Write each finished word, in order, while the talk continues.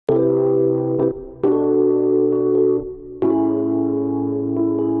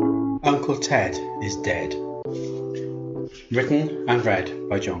Uncle Ted is Dead. Written and read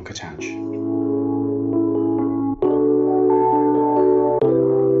by Coutanche.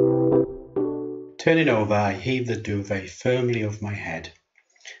 Turning over, I heaved the duvet firmly over my head.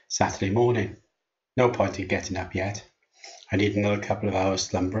 Saturday morning. No point in getting up yet. I need another couple of hours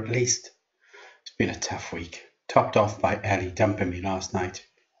slumber at least. It's been a tough week, topped off by Ellie dumping me last night.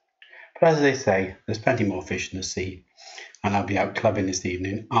 But as they say, there's plenty more fish in the sea, and I'll be out clubbing this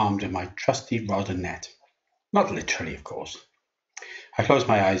evening armed with my trusty rod and net. Not literally, of course. I close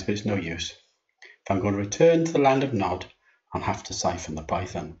my eyes, but it's no use. If I'm going to return to the land of Nod, I'll have to siphon the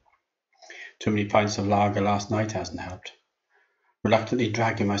python. Too many pints of lager last night hasn't helped. Reluctantly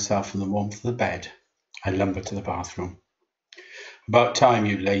dragging myself from the warmth of the bed, I lumber to the bathroom. About time,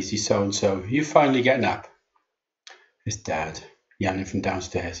 you lazy so-and-so. You finally getting up? It's Dad, yelling from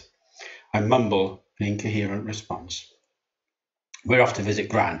downstairs. I mumble an incoherent response. We're off to visit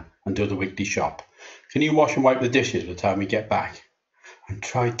Gran and do the weekly shop. Can you wash and wipe the dishes by the time we get back? And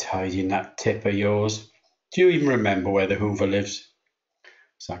try tidying that tip of yours. Do you even remember where the Hoover lives?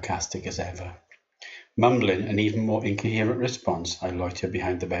 Sarcastic as ever. Mumbling an even more incoherent response, I loiter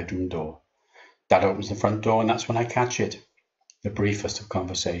behind the bedroom door. Dad opens the front door and that's when I catch it. The briefest of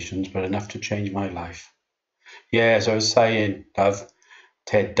conversations, but enough to change my life. Yes, I was saying, love,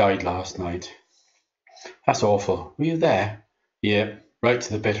 Ted died last night. That's awful. Were you there? Yeah, right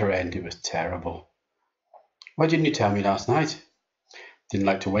to the bitter end. It was terrible. Why didn't you tell me last night? Didn't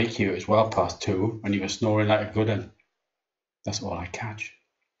like to wake you. It was well past 2 and you were snoring like a good un. That's all I catch.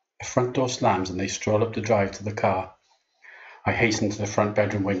 The front door slams and they stroll up the drive to the car. I hasten to the front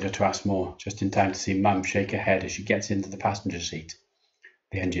bedroom window to ask more, just in time to see Mum shake her head as she gets into the passenger seat.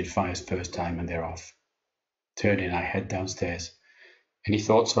 The engine fires first time and they're off. Turning, I head downstairs. Any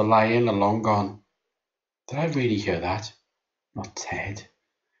thoughts of lying are long gone. Did I really hear that? Not Ted.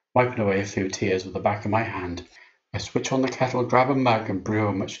 Wiping away a few tears with the back of my hand, I switch on the kettle, grab a mug and brew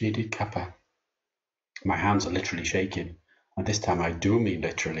a much-needed cuppa. My hands are literally shaking, and this time I do mean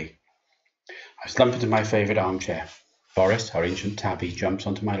literally. I slump into my favourite armchair. Boris, our ancient tabby, jumps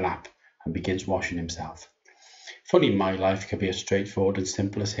onto my lap and begins washing himself. If only my life could be as straightforward and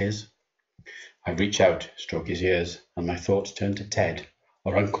simple as his. I reach out, stroke his ears, and my thoughts turn to Ted,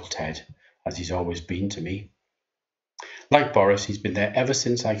 or Uncle Ted, as he's always been to me. Like Boris, he's been there ever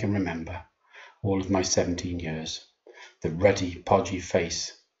since I can remember, all of my 17 years. The ruddy, podgy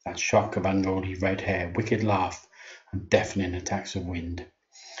face, that shock of unruly red hair, wicked laugh, and deafening attacks of wind.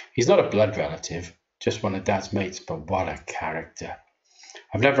 He's not a blood relative, just one of Dad's mates, but what a character.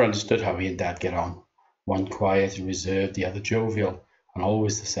 I've never understood how he and Dad get on. One quiet and reserved, the other jovial, and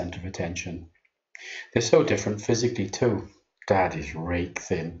always the centre of attention. They're so different physically too. Dad is rake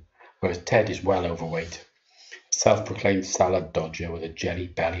thin, whereas Ted is well overweight. Self-proclaimed salad dodger with a jelly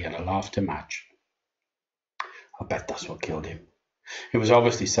belly and a laugh to match. I'll bet that's what killed him. It was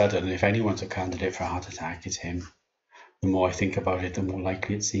obviously sudden, and if anyone's a candidate for a heart attack, it's him. The more I think about it, the more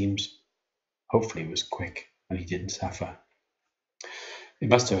likely it seems. Hopefully it was quick, and he didn't suffer. It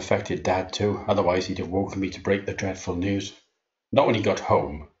must have affected Dad too, otherwise he'd have woken me to break the dreadful news. Not when he got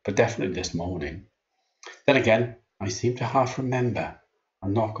home, but definitely this morning. Then again, I seem to half remember a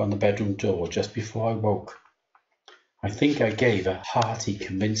knock on the bedroom door just before I woke. I think I gave a hearty,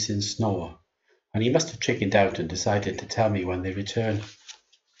 convincing snore, and he must have chickened out and decided to tell me when they returned.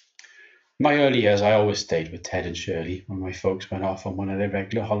 In my early years, I always stayed with Ted and Shirley when my folks went off on one of their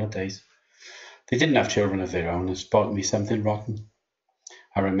regular holidays. They didn't have children of their own and spotted me something rotten.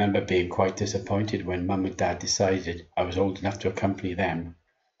 I remember being quite disappointed when Mum and Dad decided I was old enough to accompany them.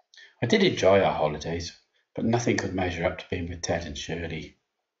 I did enjoy our holidays, but nothing could measure up to being with Ted and Shirley.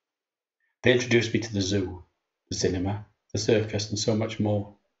 They introduced me to the zoo, the cinema, the circus, and so much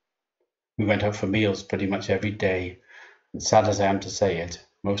more. We went out for meals pretty much every day, and sad as I am to say it,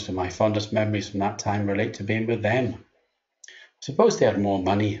 most of my fondest memories from that time relate to being with them. I suppose they had more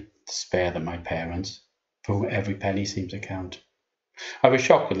money to spare than my parents, for whom every penny seemed to count. I was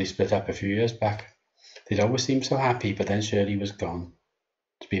shocked when they split up a few years back. They'd always seemed so happy, but then Shirley was gone,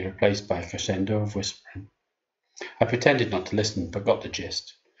 to be replaced by a crescendo of whispering. I pretended not to listen, but got the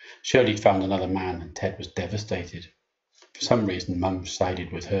gist. Shirley'd found another man, and Ted was devastated. For some reason, Mum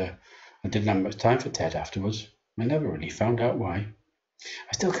sided with her, and didn't have much time for Ted afterwards. I never really found out why.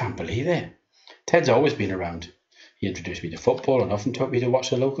 I still can't believe it. Ted's always been around. He introduced me to football and often took me to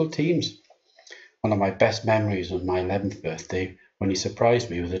watch the local teams. One of my best memories was my 11th birthday, when he surprised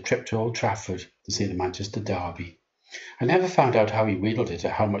me with a trip to Old Trafford to see the Manchester derby. I never found out how he wheedled it or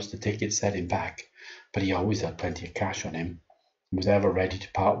how much the ticket set him back, but he always had plenty of cash on him and was ever ready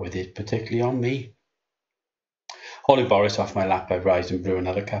to part with it, particularly on me. Hauling Boris off my lap, I rise and brew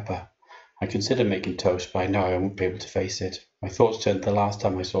another cuppa. I considered making toast, but I know I won't be able to face it. My thoughts turned to the last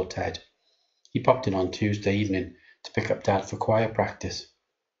time I saw Ted. He popped in on Tuesday evening to pick up Dad for choir practice.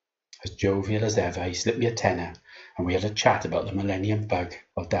 As jovial as ever, he slipped me a tenner, and we had a chat about the Millennium Bug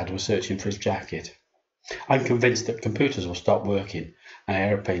while Dad was searching for his jacket. I'm convinced that computers will stop working and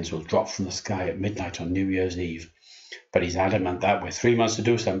aeroplanes will drop from the sky at midnight on New Year's Eve. But he's adamant that with 3 months to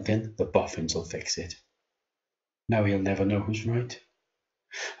do something, the boffins will fix it. Now he'll never know who's right.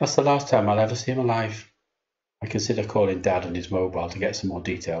 That's the last time I'll ever see him alive. I consider calling Dad on his mobile to get some more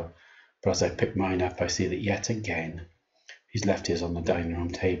detail, but as I pick mine up, I see that yet again he's left his on the dining room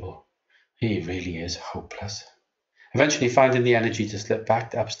table. He really is hopeless. Eventually finding the energy to slip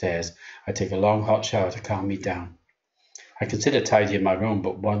back upstairs, I take a long hot shower to calm me down. I consider tidying my room,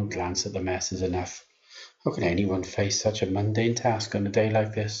 but one glance at the mess is enough. How can anyone face such a mundane task on a day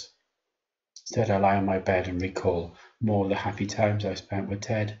like this? Instead, I lie on my bed and recall more of the happy times I spent with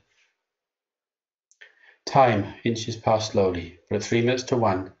Ted. Time inches past slowly, but at 3 minutes to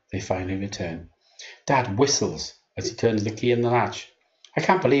 1, they finally return. Dad whistles as he turns the key in the latch. I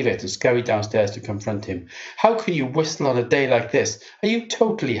can't believe it and scurry downstairs to confront him. How can you whistle on a day like this? Are you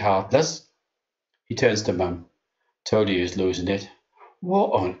totally heartless? He turns to Mum. Told you he was losing it.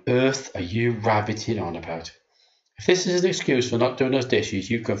 What on earth are you rabbiting on about? If this is an excuse for not doing those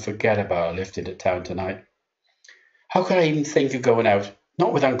dishes, you can forget about our lifting at town tonight. How could I even think of going out?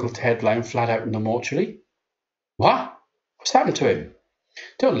 Not with Uncle Ted lying flat out in the mortuary. What? What's happened to him?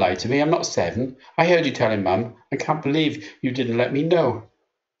 Don't lie to me, I'm not 7. I heard you telling Mum. I can't believe you didn't let me know.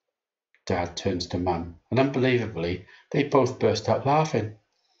 Dad turns to Mum, and unbelievably, they both burst out laughing.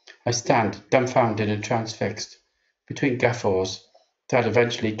 I stand, dumbfounded and transfixed. Between guffaws, Dad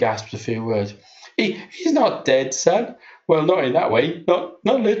eventually gasps a few words. He's not dead, son. Well, not in that way. Not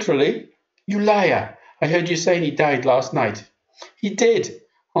literally. You liar. I heard you saying he died last night. He did.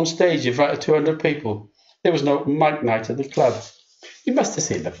 On stage in front of 200 people. There was no mic night at the club. You must have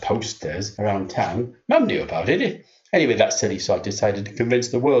seen the posters around town. Mum knew about it. Anyway, that silly sod decided to convince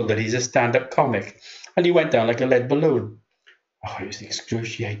the world that he's a stand-up comic, and he went down like a lead balloon. Oh, it was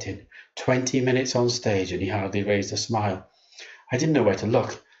excruciating. 20 minutes on stage, and he hardly raised a smile. I didn't know where to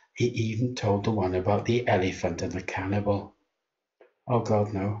look. He even told the one about the elephant and the cannibal. Oh,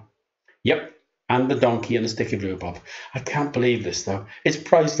 God, no. Yep, and the donkey and the stick of rhubarb. I can't believe this, though. It's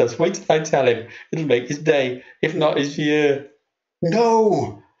priceless. Wait till I tell him. It'll make his day, if not his year.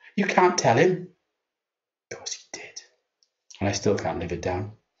 No! You can't tell him. Of course he did. And I still can't live it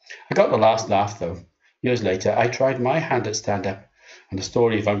down. I got the last laugh, though. Years later, I tried my hand at stand-up, and the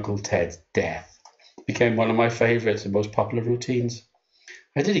story of Uncle Ted's death became one of my favourites and most popular routines.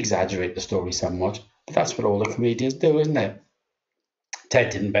 I did exaggerate the story somewhat, but that's what all the comedians do, isn't it?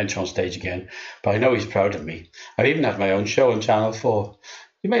 Ted didn't venture on stage again, but I know he's proud of me. I've even had my own show on Channel 4.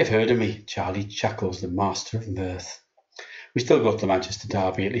 You may have heard of me, Charlie Chuckles, the master of mirth. We still go to the Manchester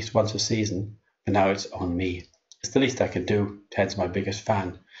Derby at least once a season, but now it's on me. It's the least I can do. Ted's my biggest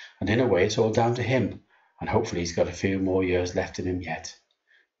fan, and in a way it's all down to him, and hopefully he's got a few more years left in him yet.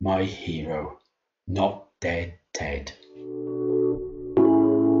 My hero, not dead Ted.